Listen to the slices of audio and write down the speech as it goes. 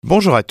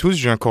Bonjour à tous,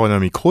 Julien Corona au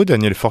micro,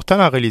 Daniel Fortin à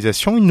la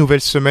réalisation. Une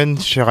nouvelle semaine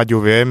chez Radio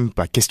VM,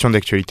 question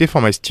d'actualité,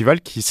 format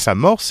estival qui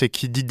s'amorce et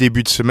qui dit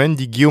début de semaine,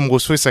 dit Guillaume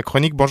Rousseau et sa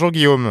chronique. Bonjour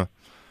Guillaume.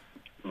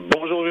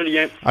 Bonjour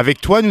Julien. Avec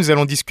toi, nous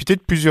allons discuter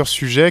de plusieurs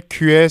sujets.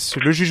 QS,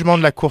 le jugement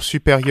de la Cour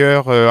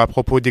supérieure à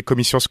propos des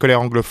commissions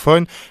scolaires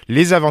anglophones,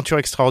 les aventures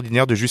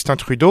extraordinaires de Justin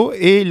Trudeau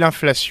et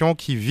l'inflation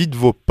qui vide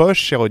vos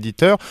poches, chers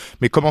auditeurs.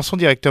 Mais commençons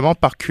directement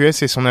par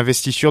QS et son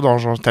investiture dans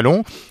Jean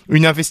Talon.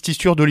 Une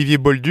investiture d'Olivier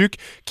Bolduc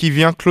qui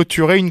vient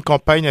clôturer une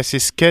campagne assez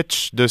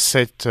sketch de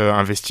cette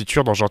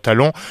investiture dans Jean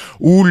Talon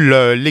où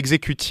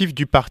l'exécutif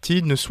du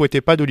parti ne souhaitait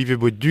pas d'Olivier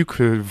Bolduc,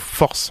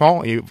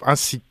 forçant et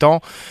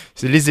incitant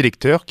les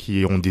électeurs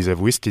qui ont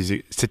désavoué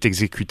cet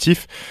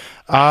exécutif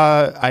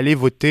à aller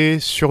voter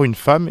sur une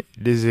femme.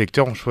 Les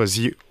électeurs ont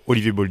choisi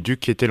Olivier Bolduc,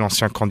 qui était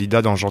l'ancien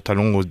candidat dans Jean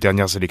Talon aux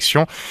dernières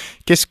élections.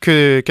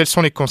 Quelles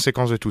sont les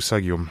conséquences de tout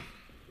ça, Guillaume?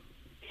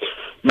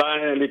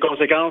 Les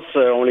conséquences,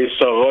 on les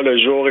saura le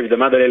jour,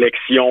 évidemment, de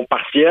l'élection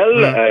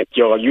partielle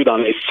qui aura lieu dans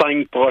les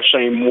 5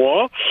 prochains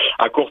mois.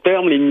 À court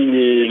terme,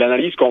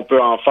 l'analyse qu'on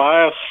peut en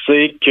faire,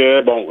 c'est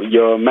que, il y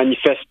a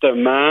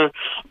manifestement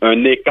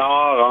un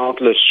écart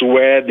entre le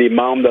souhait des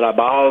membres de la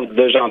base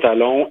de Jean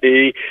Talon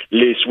et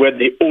les souhaits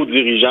des hauts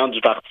dirigeants du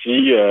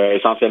parti,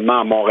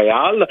 essentiellement à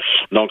Montréal.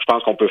 Donc, je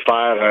pense qu'on peut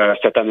faire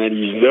cette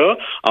analyse-là.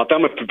 En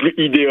termes un peu plus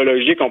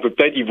idéologiques, on peut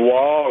peut-être y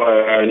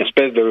voir une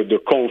espèce de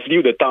conflit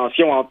ou de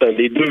tension entre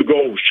les deux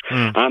gauches.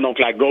 Donc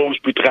la gauche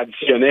plus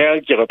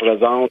traditionnelle qui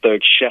représente,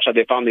 qui cherche à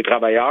défendre les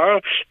travailleurs,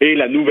 et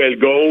la nouvelle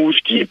gauche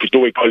qui est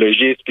plutôt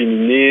écologiste,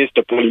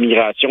 féministe, pour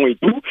l'immigration et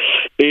tout.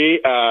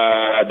 Et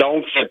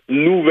donc cette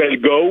nouvelle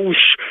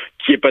gauche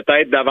qui est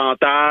peut-être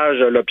davantage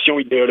l'option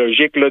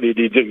idéologique là, des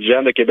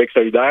dirigeants de Québec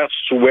solidaire,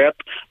 souhaite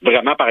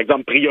vraiment, par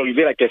exemple,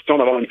 prioriser la question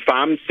d'avoir une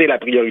femme, c'est la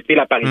priorité,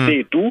 la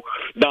parité et tout.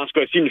 Dans ce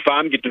cas-ci, une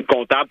femme qui est une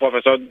comptable,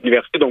 professeure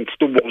d'université, donc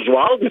plutôt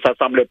bourgeoise, mais ça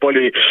semble pas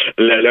les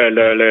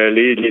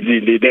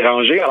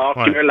déranger, alors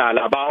que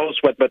la base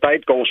souhaite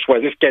peut-être qu'on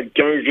choisisse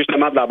quelqu'un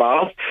justement de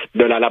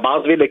la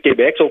base ville de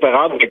Québec, sauf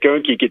erreur, donc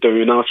quelqu'un qui est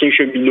un ancien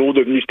cheminot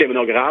devenu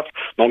sténographe,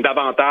 donc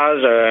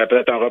davantage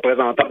peut-être un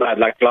représentant de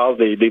la classe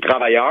des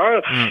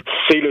travailleurs.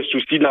 C'est le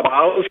souci de la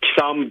base qui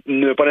semble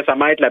ne pas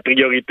nécessairement être la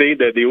priorité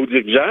des hauts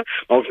dirigeants.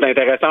 Donc, c'est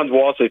intéressant de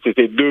voir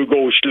ces deux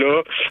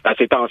gauches-là,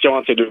 ces tensions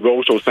entre ces deux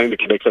gauches au sein de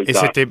Québec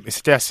solidaire. Et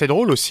c'était assez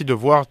drôle aussi de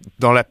voir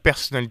dans la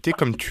personnalité,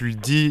 comme tu le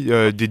dis,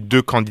 des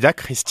deux candidats,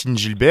 Christine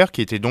Gilbert,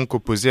 qui était donc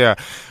opposée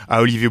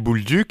à Olivier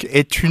Bolduc,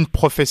 est une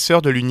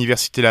professeure de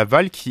l'Université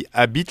Laval qui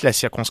habite la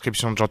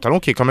circonscription de Jean Talon,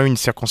 qui est quand même une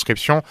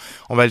circonscription,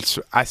 on va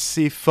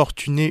assez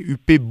fortunée,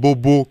 huppée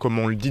bobo, comme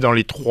on le dit dans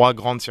les 3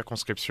 grandes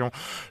circonscriptions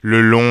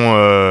le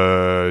long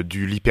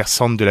du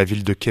l'hypercentre de la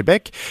ville de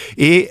Québec,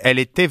 et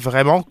elle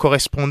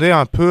correspondait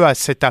un peu à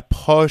cette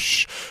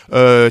approche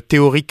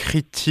théorie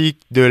critique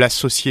de la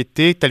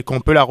société telle qu'on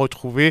peut la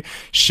retrouver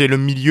chez le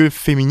milieu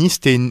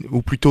féministe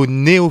ou plutôt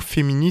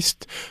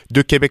néo-féministe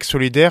de Québec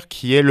solidaire,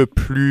 qui est le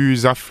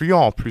plus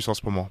influent en plus en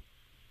ce moment.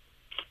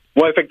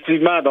 Oui,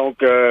 effectivement. Donc,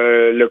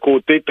 le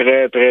côté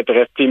très, très,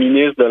 très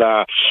féministe de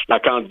la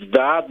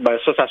candidate,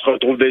 ça se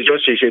retrouve déjà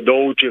chez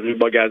d'autres, chez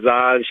Ruba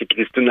Gazal, chez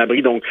Christine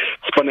Labrie. Donc,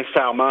 c'est pas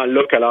nécessairement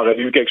là qu'elle aurait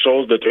eu quelque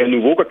chose de très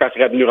nouveau, qu'elle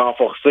serait venue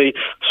renforcer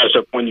ce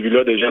point de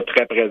vue-là déjà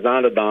très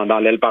présent là, dans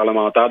l'aile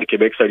parlementaire de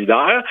Québec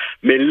solidaire.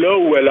 Mais là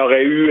où elle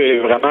aurait eu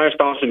vraiment, je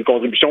pense, une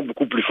contribution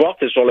beaucoup plus forte,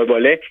 c'est sur le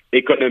volet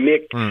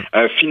économique,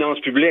 finances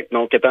publiques.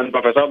 Donc, étant une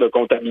professeure de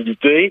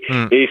comptabilité,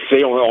 et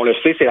on le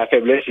sait, c'est la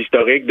faiblesse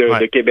historique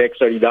de Québec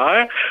solidaire.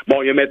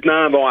 Il y a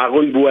maintenant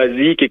Haroun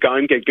Bouazi, qui est quand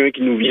même quelqu'un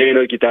qui nous vient,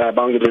 là, qui est à la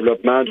Banque de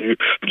développement du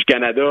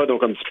Canada,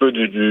 donc un petit peu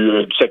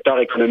du secteur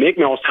économique,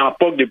 mais on sent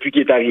pas que depuis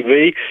qu'il est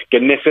arrivé, que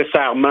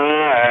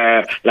nécessairement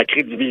la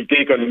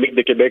crédibilité économique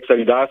de Québec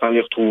solidaire s'en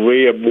est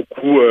retrouvée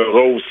beaucoup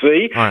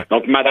rehaussée.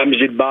 Donc Madame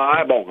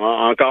Gilbert,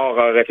 encore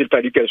aurait-il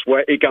fallu qu'elle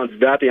soit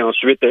candidate et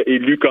ensuite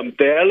élue comme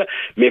telle,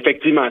 mais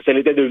effectivement, si elle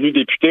était devenue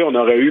députée, on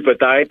aurait eu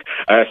peut-être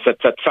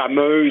cette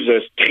fameuse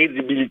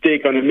crédibilité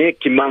économique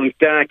qui manque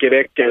tant à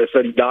Québec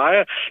solidaire.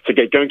 C'est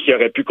quelqu'un qui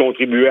aurait pu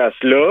contribuer à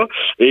cela.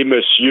 Et M.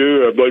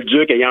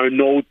 Bolduc ayant un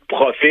autre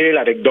profil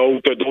avec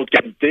d'autres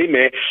qualités,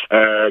 mais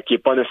qui n'est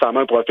pas nécessairement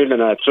un profil de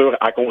nature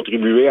à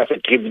contribuer à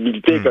cette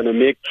crédibilité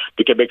économique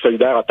que Québec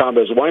solidaire a tant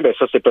besoin,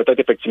 ça, c'est peut-être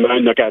effectivement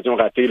une occasion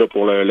ratée là,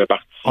 pour le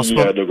parti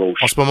de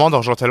gauche. En ce moment,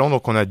 dans Jean Talon,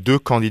 donc, on a 2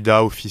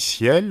 candidats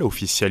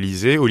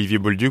officialisés, Olivier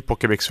Bolduc pour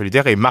Québec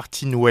solidaire et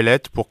Martine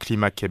Ouellette pour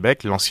Climat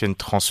Québec, l'ancienne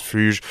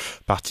transfuge,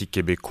 Parti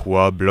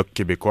québécois, Bloc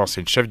québécois,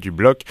 c'est le chef du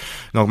Bloc.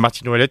 Donc,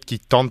 Martine Ouellette qui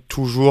tente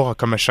toujours,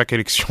 comme à chaque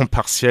élection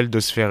partielle, de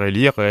se faire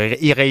élire.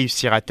 Y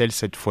réussira-t-elle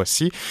cette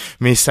fois-ci?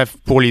 Mais ça,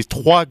 pour les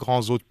 3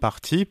 grands autres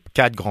partis,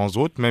 4 grands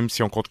autres, même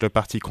si on compte le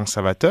Parti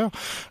conservateur,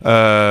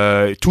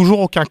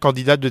 toujours aucun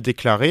candidat de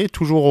déclaré,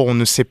 toujours on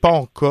ne sait pas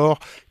encore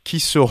qui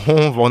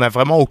seront, on n'a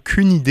vraiment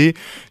aucune idée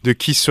de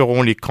qui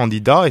seront les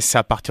candidats, et c'est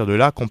à partir de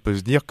là qu'on peut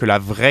se dire que la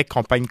vraie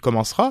campagne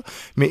commencera.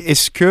 Mais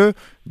est-ce que,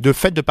 de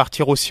fait de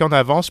partir aussi en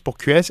avance pour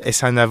QS,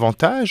 est-ce un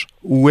avantage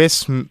ou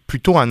est-ce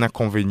plutôt un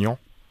inconvénient?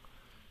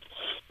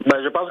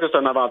 Je pense que c'est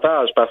un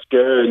avantage parce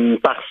que une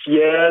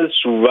partielle,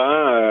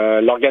 souvent,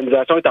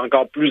 l'organisation est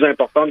encore plus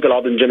importante que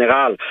lors d'une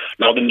générale.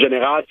 Lors d'une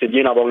générale, c'est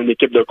bien d'avoir une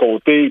équipe de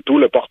comté et tout,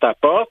 le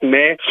porte-à-porte,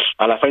 mais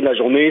à la fin de la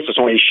journée, ce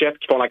sont les chefs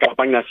qui font la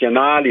campagne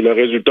nationale et le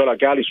résultat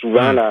local est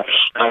souvent la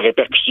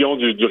répercussion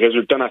du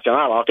résultat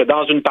national. Alors que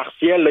dans une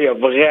partielle, là, il y a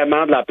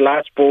vraiment de la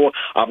place pour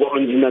avoir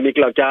une dynamique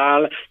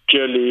locale, que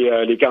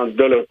les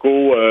candidats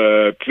locaux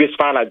puissent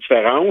faire la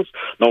différence.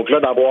 Donc là,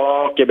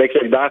 d'avoir Québec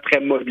solidaire très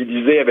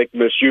mobilisé avec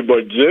M.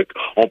 Bolduc,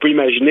 on peut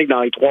imaginer que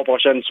dans les 3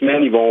 prochaines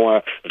semaines, ils vont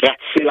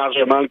ratisser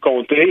largement le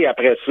comté et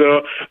après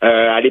ça,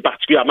 aller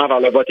particulièrement vers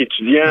le vote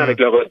étudiant avec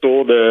le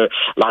retour de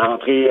la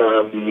rentrée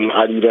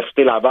à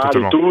l'Université Laval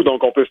et tout.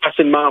 Donc, on peut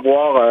facilement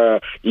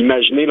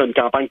imaginer là, une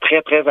campagne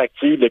très, très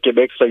active de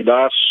Québec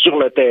solidaire sur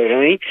le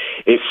terrain.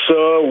 Et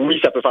ça, oui,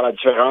 ça peut faire la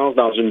différence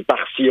dans une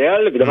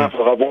partielle. Évidemment, il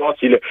faudra voir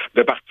si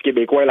le Parti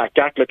québécois et la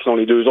CAQ, là, qui sont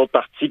les 2 autres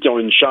partis qui ont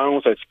une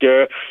chance,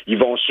 est-ce qu'ils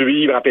vont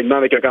suivre rapidement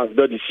avec un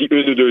candidat d'ici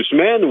 1 ou 2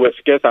 semaines ou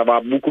est-ce que ça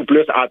va beaucoup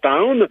plus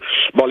attendre?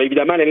 Bon, là,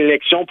 évidemment,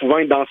 l'élection pouvant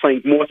être dans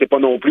 5 mois, c'est pas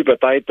non plus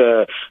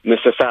peut-être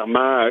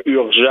nécessairement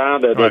urgent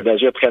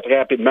d'agir très, très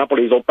rapidement pour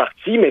les autres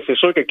partis, mais c'est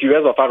sûr que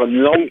QS va faire une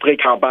longue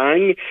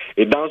pré-campagne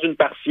et dans une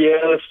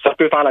partielle, ça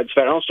peut faire la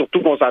différence, surtout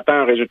qu'on s'attend à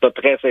un résultat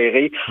très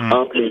serré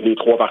entre les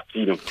 3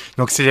 partis. Là.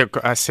 Donc, c'est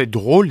assez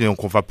drôle et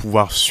donc on va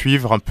pouvoir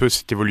suivre un peu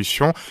cette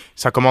évolution.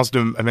 Ça commence de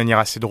manière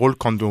assez drôle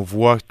quand on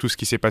voit tout ce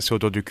qui s'est passé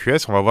autour du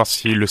QS. On va voir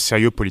si le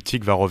sérieux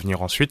politique va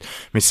revenir ensuite,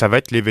 mais ça va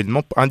être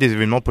un des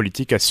événements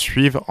politiques à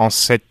suivre en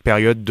cette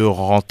période de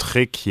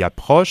rentrée qui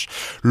approche.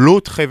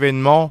 L'autre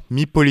événement,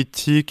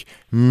 mi-politique,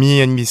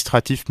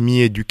 mi-administratif,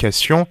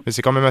 mi-éducation, mais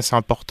c'est quand même assez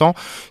important,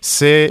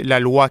 c'est la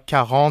loi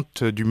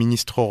 40 du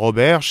ministre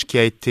Roberge qui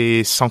a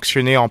été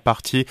sanctionnée en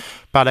partie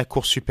par la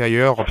Cour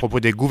supérieure à propos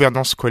des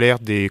gouvernances scolaires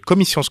des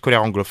commissions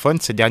scolaires anglophones.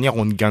 Ces dernières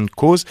ont une gain de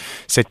cause.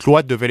 Cette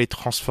loi devait les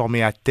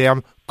transformer à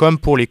terme comme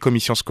pour les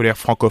commissions scolaires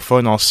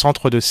francophones, en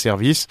centre de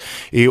service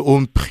et au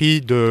prix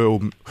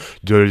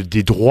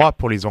des droits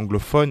pour les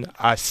anglophones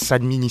à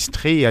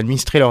s'administrer et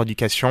administrer leur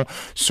éducation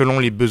selon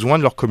les besoins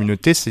de leur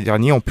communauté. Ces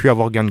derniers ont pu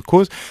avoir gain de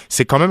cause.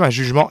 C'est quand même un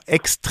jugement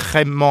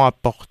extrêmement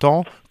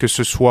important, que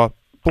ce soit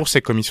pour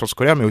ces commissions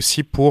scolaires, mais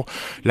aussi pour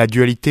la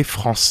dualité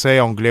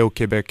français-anglais au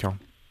Québec.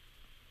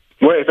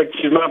 Oui,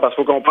 effectivement, parce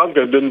qu'il faut comprendre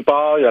que d'une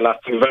part, il y a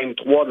l'article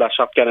 23 de la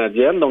Charte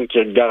canadienne, donc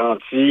qui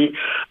garantit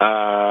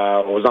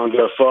aux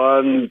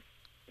anglophones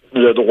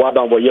le droit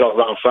d'envoyer leurs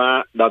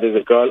enfants dans des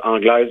écoles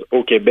anglaises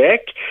au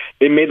Québec.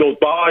 Mais d'autre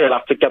part, il y a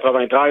l'article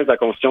 93 de la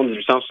Constitution de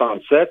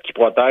 1867 qui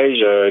protège,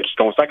 qui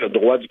consacre le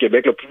droit du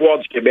Québec, le pouvoir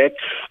du Québec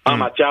en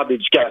matière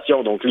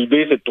d'éducation. Donc,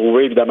 l'idée, c'est de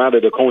trouver, évidemment,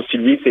 de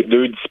concilier ces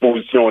 2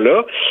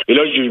 dispositions-là. Et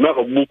là, le jugement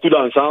va beaucoup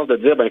dans le sens de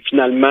dire,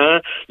 finalement,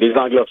 les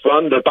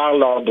anglophones, de par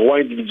leur droit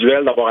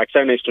individuel d'avoir accès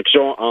à une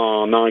instruction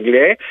en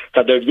anglais,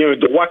 ça devient un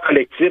droit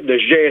collectif de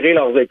gérer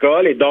leurs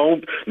écoles et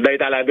donc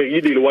d'être à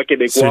l'abri des lois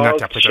québécoises. C'est une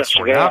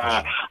interprétation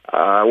large.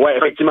 Oui,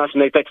 effectivement, c'est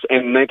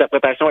une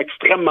interprétation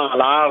extrêmement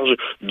large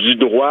du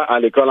droit à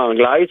l'école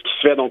anglaise qui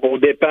se fait donc aux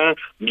dépens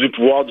du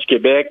pouvoir du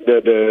Québec,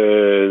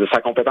 de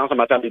sa compétence en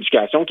matière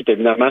d'éducation, qui est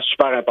évidemment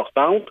super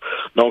importante.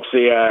 Donc,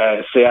 c'est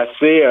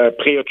assez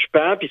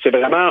préoccupant, puis c'est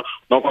vraiment,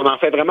 donc on en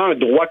fait vraiment un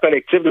droit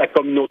collectif de la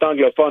communauté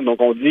anglophone.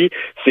 Donc, on dit,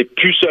 c'est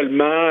plus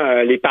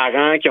seulement les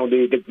parents qui ont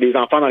des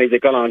enfants dans les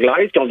écoles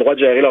anglaises qui ont le droit de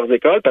gérer leurs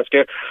écoles, parce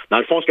que, dans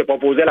le fond, ce que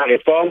proposait la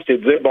réforme, c'est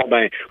de dire,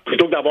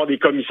 plutôt que d'avoir des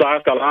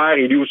commissaires scolaires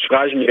élus au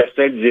suffrage universel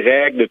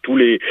direct de tous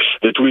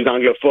les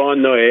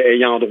anglophones là,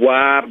 ayant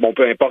droit,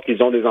 peu importe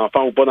qu'ils ont des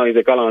enfants ou pas dans les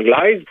écoles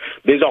anglaises.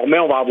 Désormais,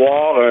 on va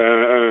avoir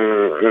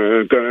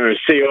un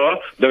CA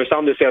d'un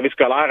centre de service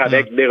scolaire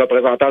avec des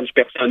représentants du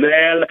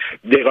personnel,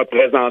 des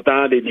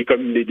représentants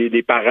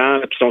des parents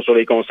là, qui sont sur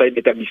les conseils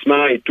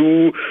d'établissement et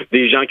tout,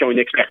 des gens qui ont une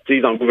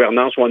expertise en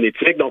gouvernance ou en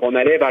éthique. Donc, on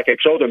allait vers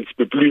quelque chose d'un petit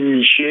peu plus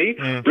niché,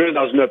 plus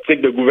dans une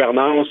optique de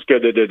gouvernance que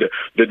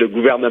de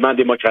gouvernement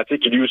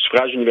démocratique élu au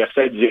suffrage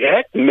universel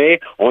direct, mais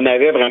on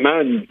avait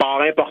vraiment une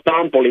part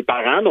importante pour les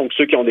parents, donc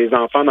ceux qui ont des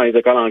enfants dans les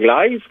écoles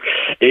anglaises.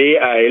 Et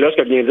là, ce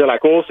que vient dire la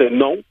Cour, c'est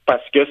non,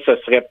 parce que ce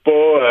serait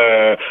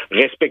pas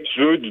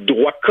respectueux du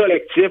droit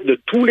collectif de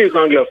tous les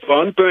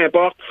anglophones, peu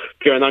importe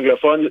qu'un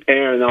anglophone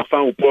ait un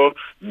enfant ou pas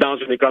dans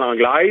une école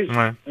anglaise.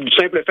 Ouais. Du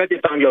simple fait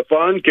d'être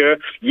anglophone,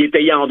 qu'il est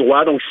ayant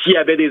droit, donc s'il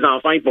avait des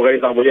enfants, il pourrait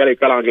les envoyer à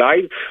l'école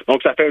anglaise.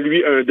 Donc, ça fait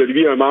de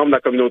lui un membre de la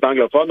communauté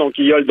anglophone, donc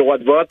il a le droit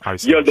de vote,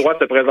 il a le droit de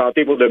se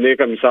présenter pour devenir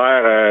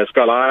commissaire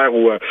scolaire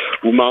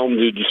ou membre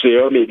du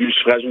CA, mais du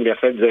suffrage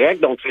universel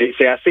direct. Donc,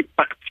 c'est assez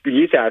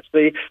particulier, c'est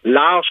assez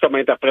large comme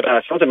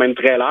interprétation, c'est même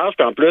très large,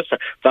 puis en plus,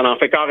 ça en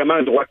fait carrément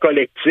un droit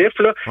collectif,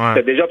 là. Ouais.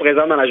 C'est déjà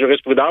présent dans la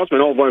jurisprudence, mais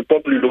là, on va un pas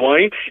plus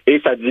loin et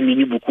ça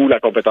diminue beaucoup la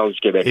compétence du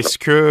Québec. Est-ce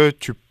que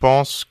tu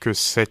penses que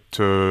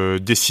cette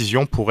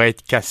décision pourrait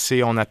être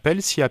cassée en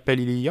appel, si appel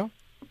il y a?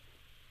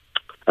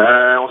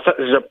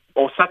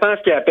 On s'attend à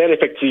ce qu'il appelle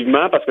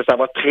effectivement parce que ça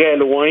va très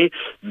loin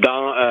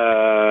dans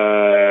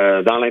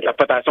dans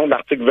l'interprétation de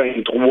l'article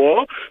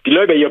 23. Puis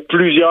là, il y a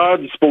plusieurs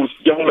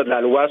dispositions là, de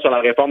la loi sur la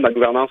réforme de la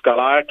gouvernance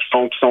scolaire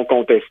qui sont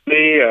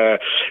contestées,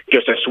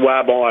 que ce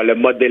soit le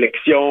mode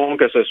d'élection,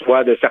 que ce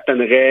soit de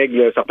certaines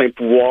règles, certains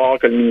pouvoirs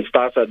que le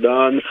ministère se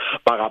donne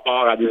par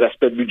rapport à des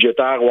aspects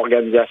budgétaires ou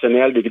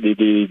organisationnels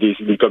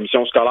des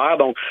commissions scolaires.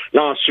 Donc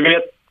là,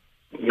 ensuite,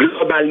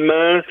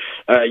 globalement,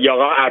 il y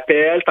aura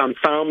appel. Ça me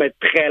semble être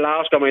très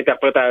large comme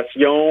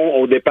interprétation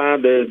au dépend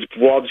du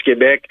pouvoir du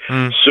Québec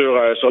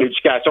sur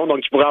l'éducation. Donc,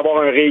 il pourrait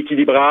avoir un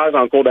rééquilibrage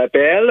en cours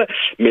d'appel.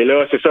 Mais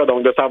là, c'est ça.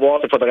 Donc, de savoir,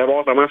 il faudrait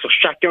voir vraiment sur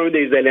chacun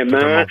des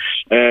éléments.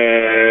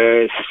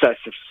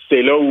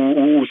 C'est là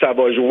où ça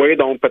va jouer.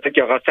 Donc, peut-être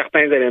qu'il y aura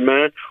certains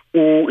éléments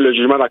où le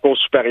jugement de la Cour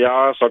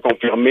supérieure sera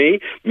confirmé,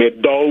 mais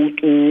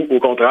d'autres où, au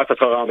contraire, ça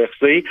sera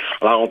renversé.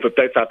 Alors, on peut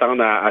peut-être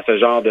s'attendre à ce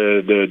genre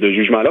de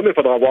jugement-là, mais il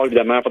faudra voir,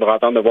 évidemment, il faudra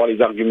attendre de voir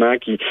les arguments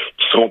qui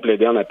seront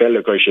plaidés en appel,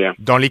 le cas échéant.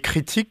 Dans les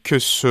critiques que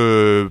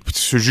ce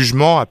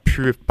jugement a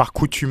pu, par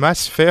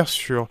coutumace, faire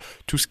sur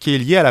tout ce qui est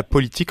lié à la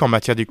politique en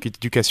matière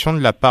d'éducation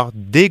de la part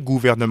des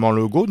gouvernements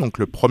locaux, donc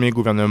le premier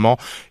gouvernement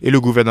et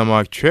le gouvernement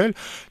actuel.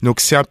 Donc,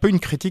 c'est un peu une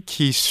critique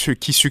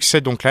qui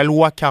succède donc la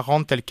loi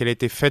 40 telle qu'elle a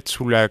été faite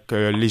sous la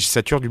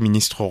législature du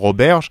ministre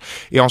Roberge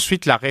et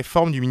ensuite la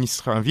réforme du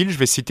ministre Rainville. Je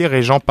vais citer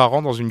Régent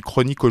Parent dans une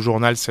chronique au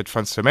journal cette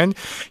fin de semaine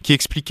qui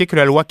expliquait que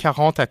la loi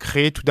 40 a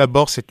créé tout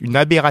d'abord une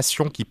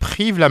aberration qui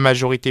prive la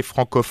majorité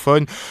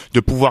francophone de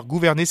pouvoir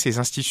gouverner ses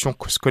institutions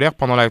scolaires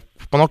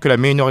pendant que la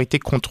minorité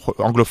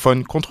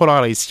anglophone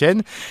contrôlera les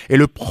siennes. Et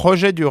le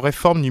projet de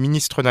réforme du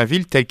ministre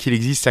Rainville tel qu'il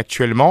existe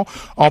actuellement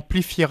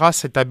amplifiera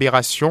cette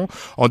aberration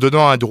en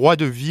donnant un droit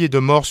de vie et de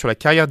mort sur la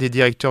carrière des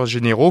directeurs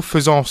généraux,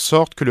 faisant en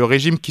sorte que le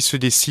régime qui se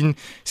dessine,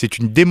 c'est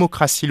une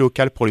démocratie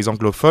locale pour les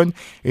anglophones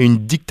et une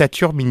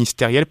dictature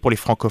ministérielle pour les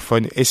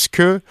francophones. Est-ce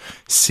que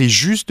c'est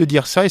juste de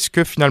dire ça? Est-ce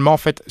que finalement, en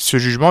fait, ce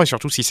jugement, et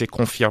surtout si c'est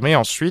confirmé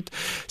ensuite,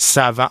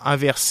 ça va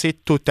inverser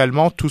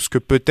totalement tout ce que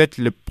peut-être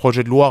le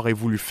projet de loi aurait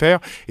voulu faire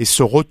et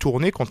se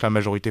retourner contre la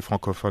majorité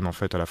francophone, en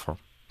fait, à la fin,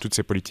 toutes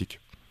ces politiques?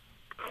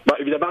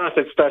 Évidemment, dans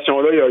cette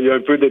situation-là, il y a un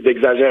peu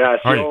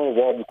d'exagération,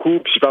 voire beaucoup,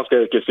 puis je pense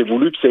que c'est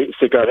voulu, puis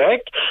c'est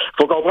correct.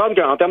 Il faut comprendre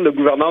qu'en termes de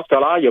gouvernance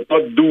scolaire, il n'y a pas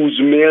 12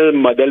 000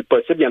 modèles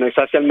possibles, il y en a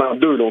essentiellement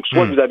deux. Donc,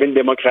 soit vous avez une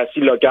démocratie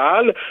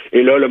locale,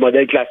 et là, le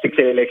modèle classique,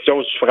 c'est l'élection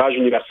au suffrage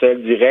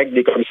universel direct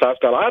des commissaires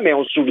scolaires, mais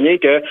on se souvient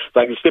que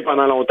ça a existé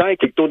pendant longtemps et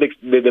que le taux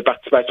de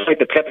participation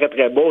était très, très,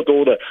 très bas,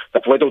 ça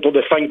pouvait être autour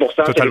de 5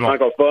 chez les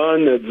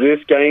francophones,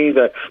 10,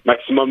 15,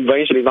 maximum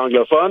 20 chez les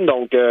anglophones.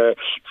 Donc,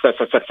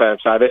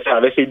 ça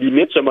avait ses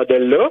limites, ce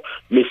modèle-là,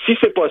 mais si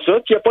c'est pas ça,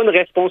 qu'il n'y a pas une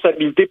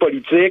responsabilité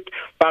politique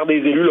par des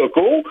élus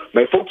locaux,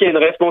 il faut qu'il y ait une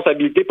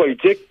responsabilité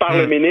politique par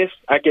le ministre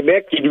à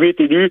Québec qui, lui, est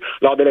élu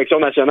lors d'élections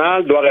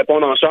nationales, doit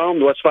répondre en chambre,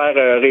 doit se faire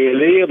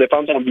réélire,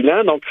 défendre son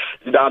bilan. Donc,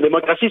 dans la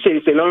démocratie,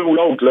 c'est l'un ou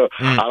l'autre, là.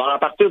 Alors, à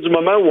partir du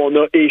moment où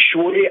on a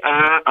échoué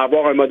à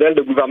avoir un modèle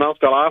de gouvernance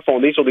scolaire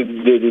fondé sur des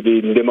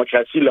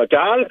démocraties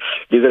locales,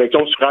 des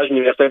élections au suffrage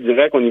universel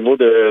direct au niveau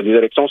des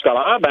élections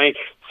scolaires,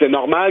 c'est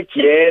normal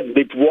qu'il y ait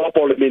des pouvoirs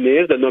pour le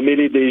ministre de nommer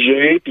les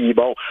DG, puis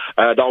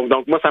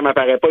donc moi, ça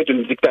m'apparaît pas être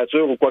une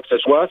dictature ou quoi que ce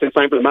soit. C'est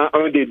simplement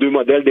un des deux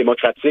modèles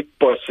démocratiques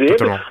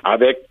possibles,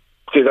 avec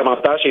ses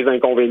avantages, ses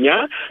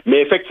inconvénients.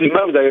 Mais effectivement,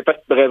 vous avez pas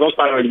raison de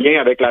faire un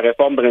lien avec la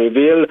réforme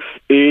Drainville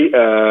et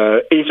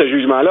ce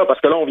jugement-là, parce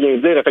que là, on vient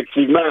de dire,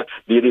 effectivement,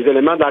 il y a des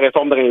éléments de la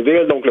réforme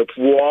Drainville, donc le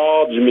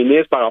pouvoir du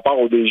ministre par rapport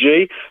au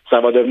DG,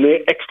 ça va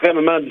devenir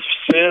extrêmement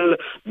difficile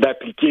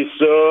d'appliquer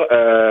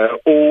ça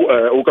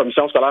aux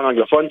commissions scolaires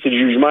anglophones si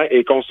le jugement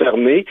est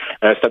concerné,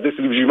 c'est-à-dire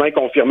si le jugement est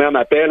confirmé en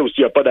appel ou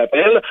s'il n'y a pas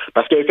d'appel,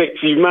 parce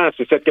qu'effectivement,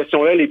 c'est cette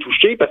question-là, elle est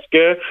touchée, parce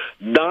que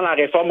dans la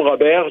réforme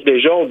Roberge,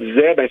 déjà, on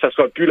disait, ça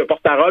sera plus le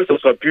porte-parole, ce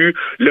sera plus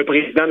le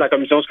président de la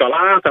commission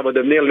scolaire, ça va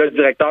devenir le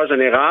directeur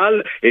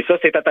général, et ça,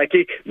 c'est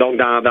attaqué. Donc,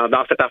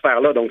 dans cette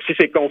affaire-là. Donc, si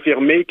c'est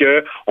confirmé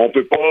que on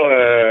peut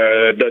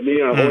pas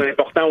donner un rôle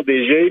important au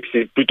DG, puis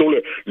c'est plutôt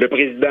le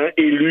président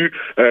élu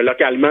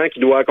localement qui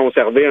doit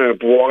conserver un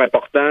pouvoir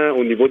important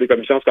au niveau des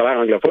commissions scolaires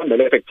anglophones, mais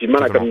là, effectivement,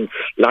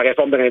 la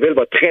réforme de Drainville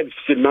va très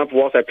difficilement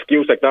pouvoir s'appliquer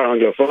au secteur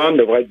anglophone,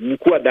 devrait être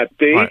beaucoup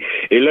adaptée,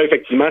 et là,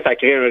 effectivement, ça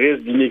crée un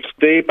risque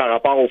d'inéquité par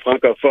rapport aux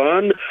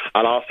francophones.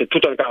 Alors, c'est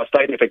tout un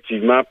casse-tête,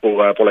 effectivement,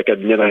 pour le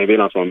cabinet de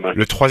Drainville en ce moment.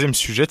 Le troisième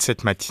sujet de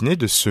cette matinée,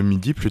 de ce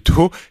midi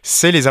plutôt,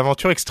 c'est les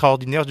aventures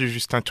extraordinaires de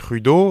Justin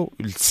Trudeau,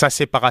 sa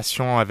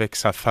séparation avec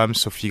sa femme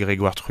Sophie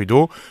Grégoire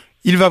Trudeau.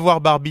 Il va voir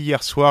Barbie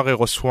hier soir et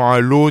reçoit un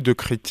lot de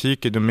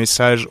critiques et de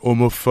messages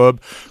homophobes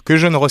que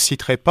je ne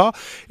reciterai pas.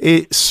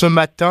 Et ce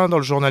matin, dans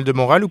le Journal de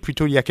Montréal, ou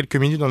plutôt il y a quelques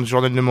minutes dans le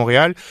Journal de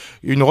Montréal,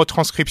 une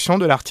retranscription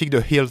de l'article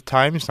de Hill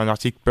Times, un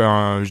article,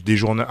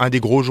 un des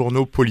gros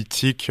journaux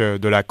politiques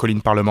de la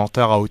colline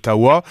parlementaire à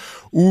Ottawa,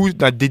 où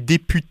des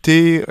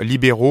députés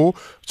libéraux,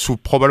 sous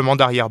probablement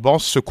d'arrière-ban,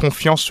 se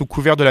confiant sous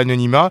couvert de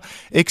l'anonymat,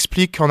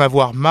 expliquent en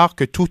avoir marre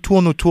que tout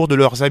tourne autour de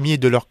leurs amis et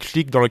de leurs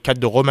cliques dans le cadre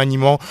de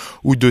remaniement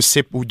ou de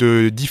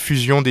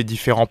diffusion des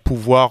différents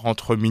pouvoirs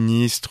entre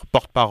ministres,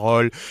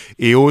 porte-parole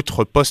et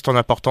autres postes en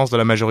importance de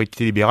la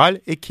majorité libérale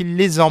et qu'ils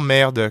les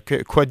emmerdent.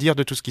 Quoi dire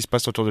de tout ce qui se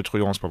passe autour de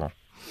Trudeau en ce moment?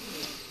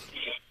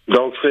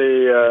 Donc,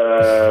 c'est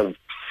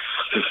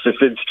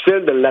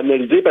difficile de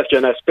l'analyser parce qu'il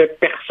y a un aspect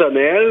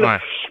personnel. Ouais.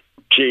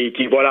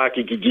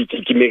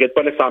 Qui mérite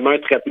pas nécessairement un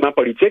traitement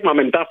politique, mais en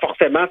même temps,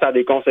 forcément, ça a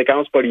des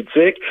conséquences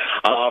politiques.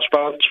 Alors, je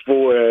pense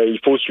qu'il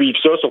faut suivre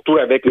ça, surtout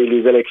avec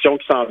les élections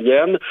qui s'en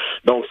viennent.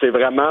 Donc, c'est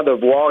vraiment de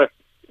voir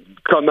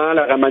comment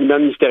le remaniement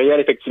ministériel,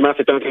 effectivement,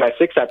 c'est un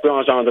classique. Ça peut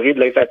engendrer de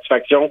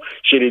l'insatisfaction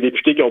chez les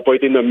députés qui n'ont pas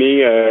été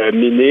nommés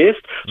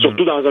ministres,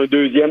 surtout dans un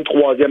deuxième,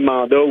 troisième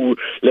mandat où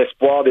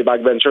l'espoir des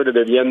backbenchers de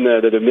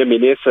devenir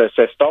ministres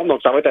s'estompe.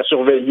 Donc, ça va être à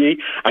surveiller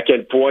à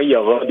quel point il y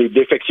aura des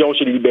défections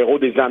chez les libéraux,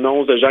 des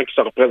annonces de gens qui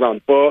se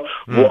représentent pas,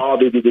 voire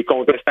des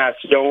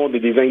contestations,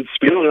 des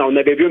indisciplines. On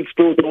avait vu un petit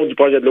peu autour du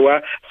projet de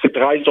loi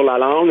C-13 sur la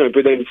langue, un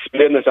peu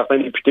d'indiscipline de certains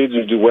députés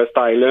du West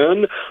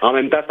Island. En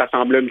même temps, ça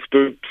semblait un petit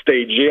peu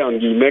stagé, entre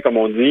guillemets, comme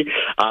on dit.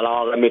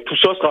 Alors, mais tout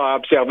ça sera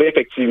observé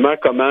effectivement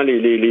comment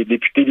les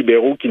députés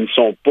libéraux qui ne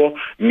sont pas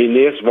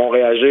ministres vont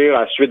réagir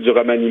à la suite du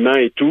remaniement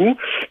et tout.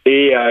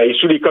 Et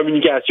sous les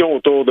communications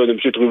autour de M.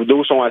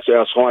 Trudeau seront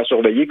à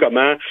surveiller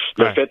comment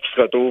le fait qu'il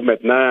se retrouve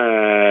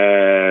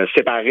maintenant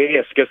séparé,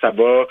 est-ce que ça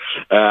va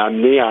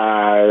amener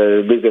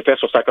à des effets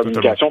sur sa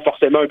communication? Totalement.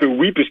 Forcément un peu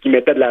oui, puisqu'il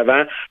mettait de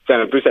l'avant c'est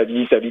un peu sa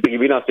vie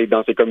privée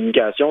dans ses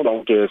communications,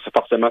 donc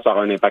forcément ça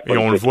aura un impact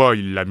politique. Et on le voit,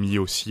 il l'a mis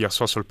aussi hier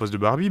soir sur le poste de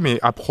Barbie, mais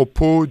à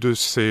propos de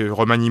ces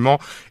remaniements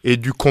et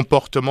du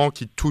comportement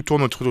qui tout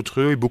tourne autour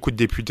d'eux, et beaucoup de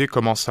députés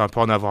commencent à un peu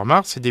en avoir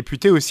marre, ces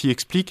députés aussi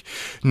expliquent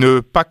ne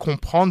pas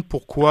comprendre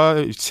pourquoi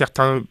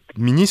certains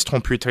ministres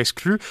ont pu être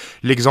exclus.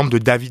 L'exemple de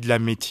David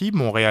Lametti,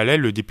 montréalais,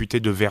 le député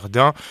de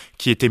Verdun,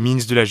 qui était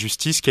ministre de la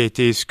Justice, qui a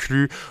été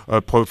exclu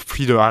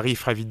profit de Harry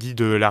Fravidi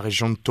de la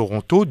région de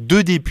Toronto.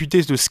 2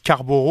 députés de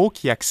Scarborough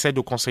qui accèdent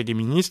au Conseil des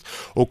ministres,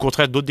 au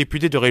contraire d'autres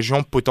députés de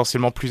régions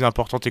potentiellement plus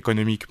importantes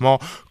économiquement,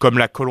 comme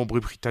la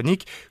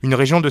Colombie-Britannique. Une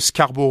région de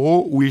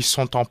Scarborough où ils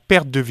sont en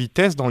perte de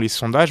vitesse dans les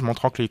sondages,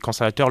 montrant que les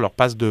conservateurs leur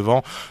passent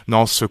devant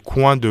dans ce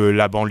coin de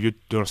la banlieue,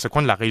 dans ce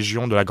coin de la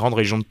région, de la grande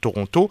région de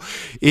Toronto.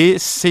 Et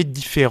c'est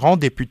différent.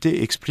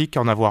 Députés expliquent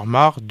en avoir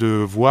marre de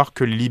voir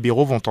que les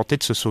libéraux vont tenter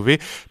de se sauver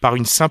par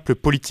une simple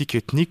politique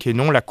ethnique et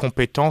non la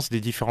compétence des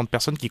différentes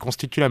personnes qui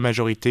constituent la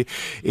majorité.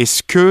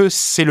 Est-ce que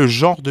c'est le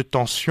genre de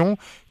tension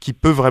qui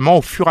peut vraiment,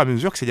 au fur et à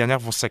mesure que ces dernières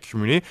vont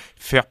s'accumuler,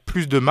 faire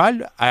plus de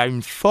mal à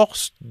une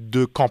force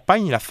de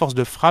campagne, la force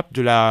de frappe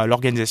de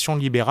l'organisation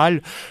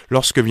libérale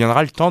lorsque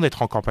viendra le temps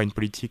d'être en campagne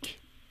politique?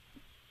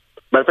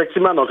 Ben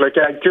effectivement, donc le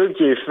calcul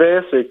qui est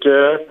fait, c'est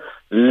que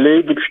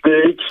les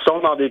députés qui sont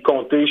dans des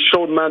comtés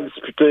chaudement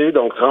disputés,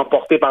 donc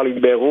remportés par les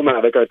libéraux, mais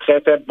avec un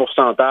très faible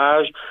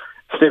pourcentage,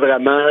 c'est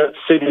vraiment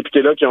ces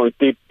députés-là qui ont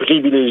été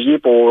privilégiés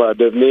pour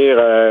devenir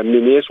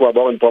ministres ou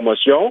avoir une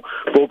promotion.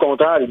 Au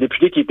contraire, les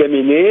députés qui étaient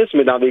ministres,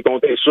 mais dans des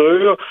comtés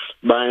sûrs,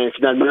 ben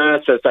finalement,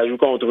 ça joue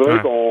contre eux,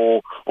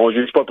 qu'on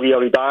juge pas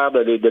prioritaire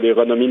de les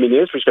renommer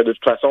ministres, puisque de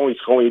toute façon, ils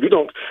seront élus.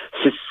 Donc,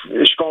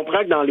 je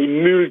comprends que dans les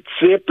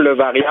multiples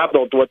variables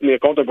dont doit tenir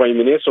compte un premier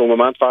ministre au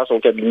moment de faire son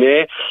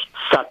cabinet,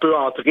 ça peut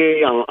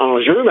entrer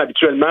en jeu, mais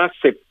habituellement,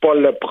 c'est pas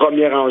le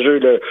premier enjeu.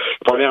 Le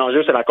premier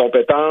enjeu, c'est la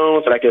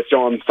compétence, c'est la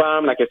question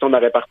homme-femme, la question de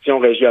la répartition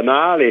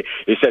régionale, et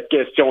cette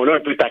question-là, un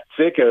peu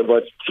tactique,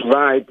 va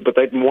souvent être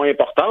peut-être moins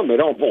importante, mais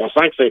là, on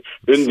sent que c'est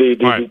un des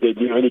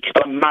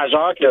critères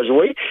majeurs qu'il a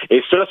joué,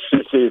 et ça,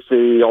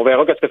 on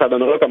verra ce que ça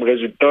donnera comme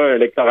résultat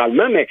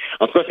électoralement, mais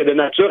en tout cas, c'est de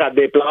nature à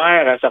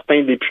déplaire à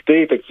certains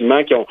députés,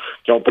 effectivement, qui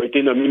ont pas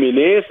été nommés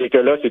ministres, et que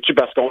là, c'est-tu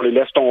parce qu'on les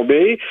laisse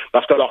tomber,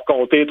 parce que leur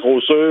comté est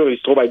trop sûr, ils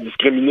se trouvent à être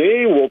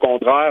discriminés, ou au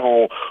contraire,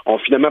 on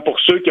finalement, pour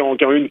ceux qui ont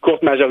eu une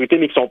courte majorité,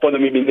 mais qui sont pas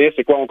nommés ministres,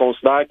 c'est quoi, on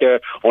considère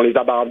qu'on les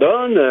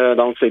abandonne?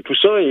 Donc, c'est tout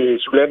ça, et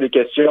soulève des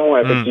questions,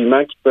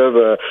 effectivement, qui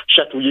peuvent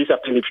chatouiller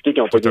certains députés qui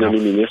n'ont pas été nommés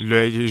ministres.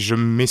 Je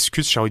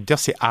m'excuse, j'ai envie de dire,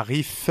 c'est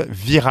Arif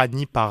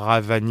Virani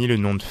Paravani, le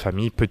nom de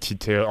famille,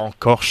 petite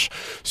encorche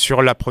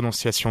sur la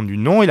prononciation du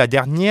nom. Et la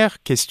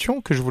dernière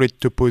question que je voulais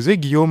te poser,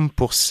 Guillaume,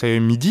 pour ce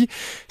midi,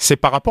 c'est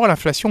par rapport à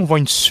l'inflation. On voit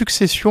une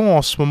succession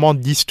en ce moment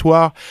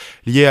d'histoires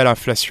liées à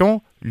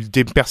l'inflation.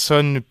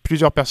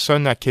 Plusieurs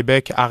personnes à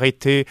Québec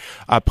arrêtées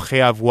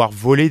après avoir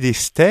volé des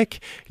steaks,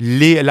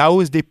 la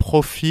hausse des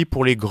profits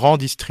pour les grands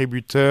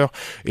distributeurs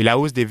et la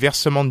hausse des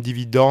versements de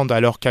dividendes,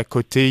 alors qu'à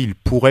côté, ils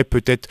pourraient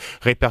peut-être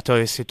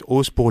répertorier cette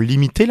hausse pour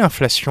limiter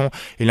l'inflation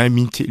et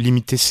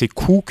limiter ces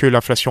coûts que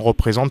l'inflation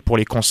représente pour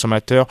les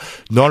consommateurs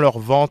dans leur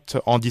vente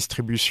en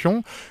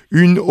distribution.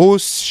 Une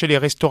hausse chez les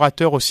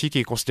restaurateurs aussi qui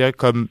est considérée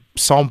comme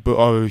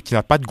qui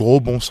n'a pas de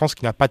gros bon sens,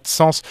 qui n'a pas de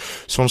sens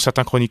selon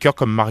certains chroniqueurs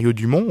comme Mario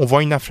Dumont. On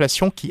voit une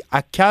inflation qui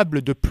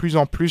accable de plus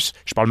en plus,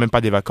 je parle même pas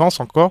des vacances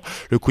encore,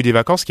 le coût des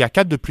vacances qui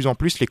accable de plus en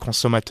plus les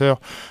consommateurs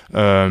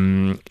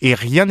et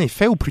rien n'est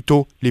fait, ou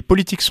plutôt les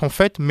politiques sont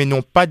faites mais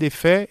n'ont pas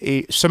d'effet,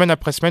 et semaine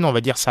après semaine on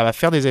va dire ça va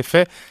faire des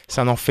effets,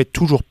 ça n'en fait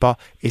toujours pas,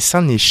 et c'est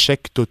un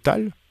échec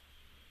total.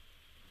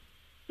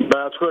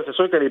 Ben, en tout cas, c'est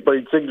sûr que les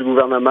politiques du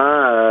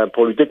gouvernement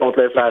pour lutter contre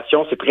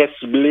l'inflation, c'est très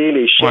ciblé,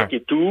 les chèques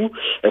et tout.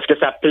 Est-ce que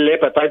ça plaît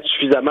peut-être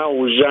suffisamment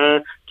aux gens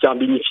qui en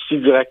bénéficient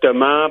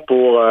directement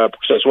pour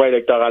que ce soit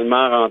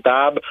électoralement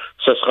rentable,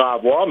 ce sera à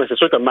voir. Mais c'est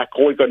sûr que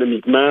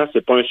macroéconomiquement,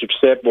 c'est pas un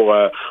succès pour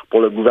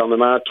le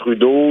gouvernement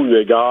Trudeau eu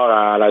égard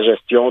à la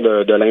gestion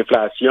de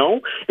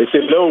l'inflation. Et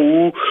c'est là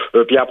où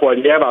Pierre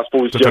Poilievre, en se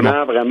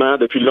positionnant vraiment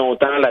depuis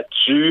longtemps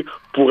là-dessus,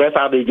 pourrait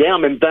faire des gains. En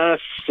même temps,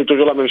 c'est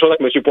toujours la même chose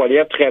avec M.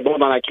 Poilievre, très bon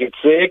dans la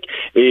critique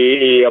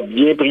et a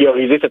bien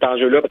priorisé cet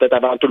enjeu-là peut-être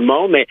avant tout le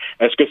monde. Mais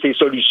est-ce que ces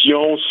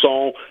solutions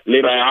sont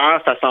les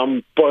meilleures? Ça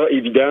semble pas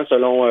évident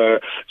selon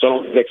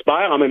les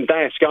experts. En même temps,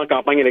 est-ce qu'en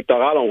campagne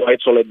électorale, on va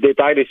être sur le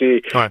détail de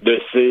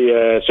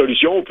ces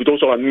solutions ou plutôt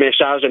sur le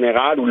message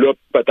général où là,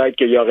 peut-être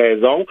qu'il y a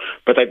raison,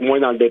 peut-être moins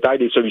dans le détail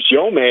des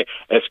solutions, mais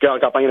est-ce qu'en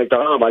campagne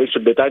électorale, on va aller sur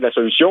le détail de la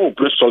solution ou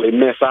plus sur les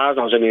messages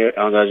en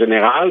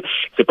général?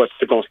 C'est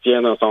possible qu'on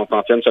s'en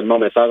tienne seulement au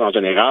message en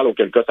général,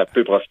 auquel cas ça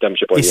peut profiter à M.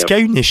 Poilievre. Est-ce qu'à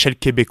une échelle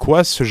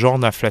québécoise, ce genre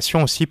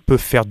d'inflation aussi peut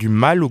faire du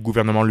mal au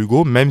gouvernement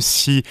Legault, même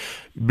si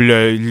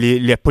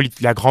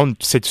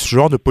ce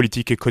genre de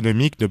politique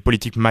économique, de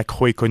politique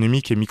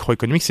macroéconomique et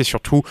microéconomique, c'est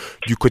surtout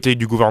du côté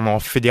du gouvernement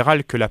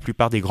fédéral que la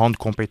plupart des grandes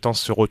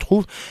compétences se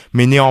retrouvent.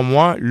 Mais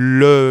néanmoins,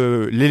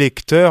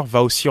 l'électeur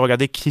va aussi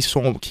regarder qui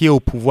est au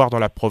pouvoir dans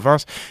la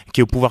province,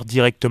 qui est au pouvoir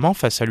directement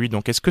face à lui.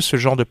 Donc, est-ce que ce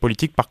genre de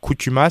politique, par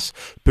contumace,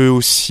 peut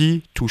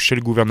aussi toucher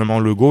le gouvernement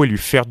Legault et lui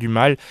faire du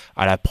mal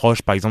à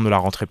l'approche, par exemple, de la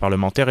rentrée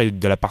parlementaire et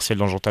de la partielle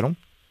d'Ange-Talon?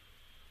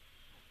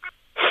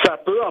 Ça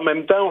peut. En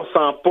même temps, on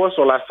sent pas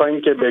sur la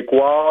scène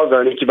québécoise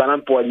un équivalent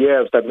de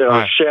Poilievre, c'est-à-dire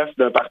un chef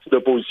d'un parti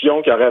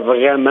d'opposition qui aurait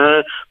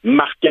vraiment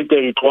marqué le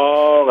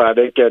territoire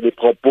avec des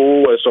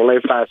propos sur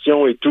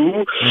l'inflation et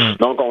tout.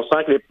 Donc, on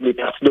sent que les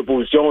partis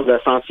d'opposition ont de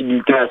la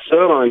sensibilité à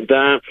ça. En même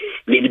temps,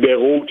 les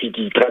libéraux qui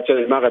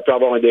traditionnellement auraient pu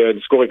avoir un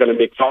discours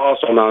économique fort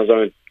sont dans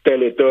un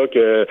tel état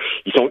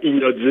qu'ils sont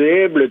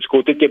inaudibles. Du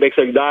côté de Québec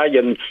solidaire, il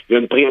y a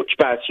une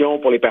préoccupation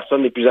pour les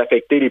personnes les plus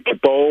affectées, les plus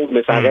pauvres,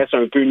 mais ça reste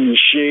un peu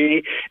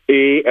niché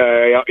et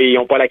ils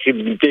n'ont pas la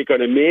crédibilité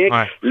économique.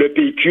 Ouais. Le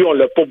PQ, on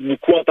l'a pas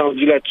beaucoup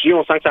entendu là-dessus.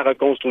 On sent que sa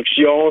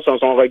reconstruction,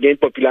 son regain de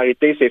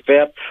popularité s'est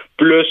fait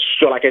plus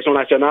sur la question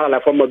nationale, à la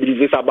fois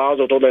mobiliser sa base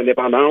autour de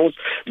l'indépendance,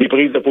 des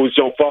prises de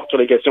position fortes sur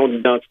les questions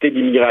d'identité,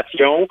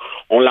 d'immigration.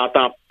 On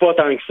l'entend pas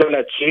tant que ça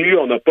là-dessus.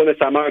 On n'a pas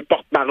nécessairement un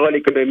porte-parole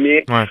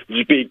économique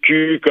du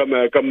PQ comme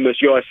M.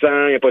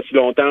 Hossan il n'y a pas si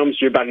longtemps, M.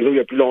 Parizeau il y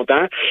a plus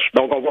longtemps.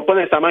 Donc, on voit pas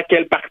nécessairement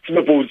quel parti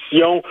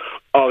d'opposition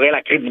aurait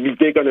la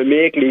crédibilité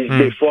économique, les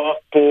idées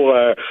fortes pour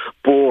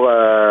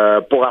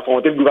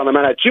affronter le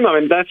gouvernement là-dessus. Mais en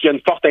même temps, s'il y a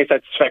une forte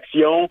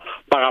insatisfaction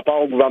par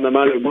rapport au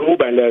gouvernement Legault,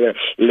 ben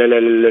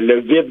le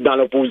vide dans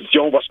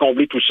l'opposition va se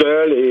combler tout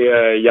seul et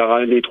il y aura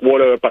un des trois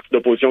partis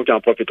d'opposition qui en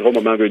profitera au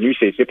moment venu,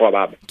 c'est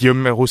probable.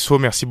 Guillaume Rousseau,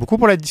 merci beaucoup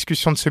pour la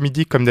discussion de ce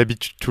midi. Comme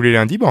d'habitude, tous les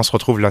lundis, on se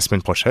retrouve la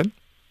semaine prochaine.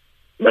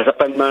 Ben,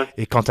 certainement.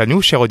 Et quant à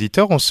nous, chers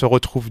auditeurs, on se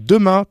retrouve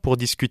demain pour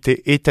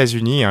discuter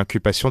États-Unis et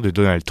inculpation de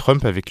Donald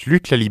Trump avec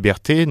Luc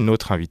Laliberté,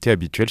 notre invité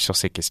habituel sur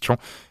ces questions.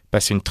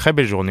 Passez une très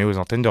belle journée aux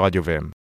antennes de Radio VM.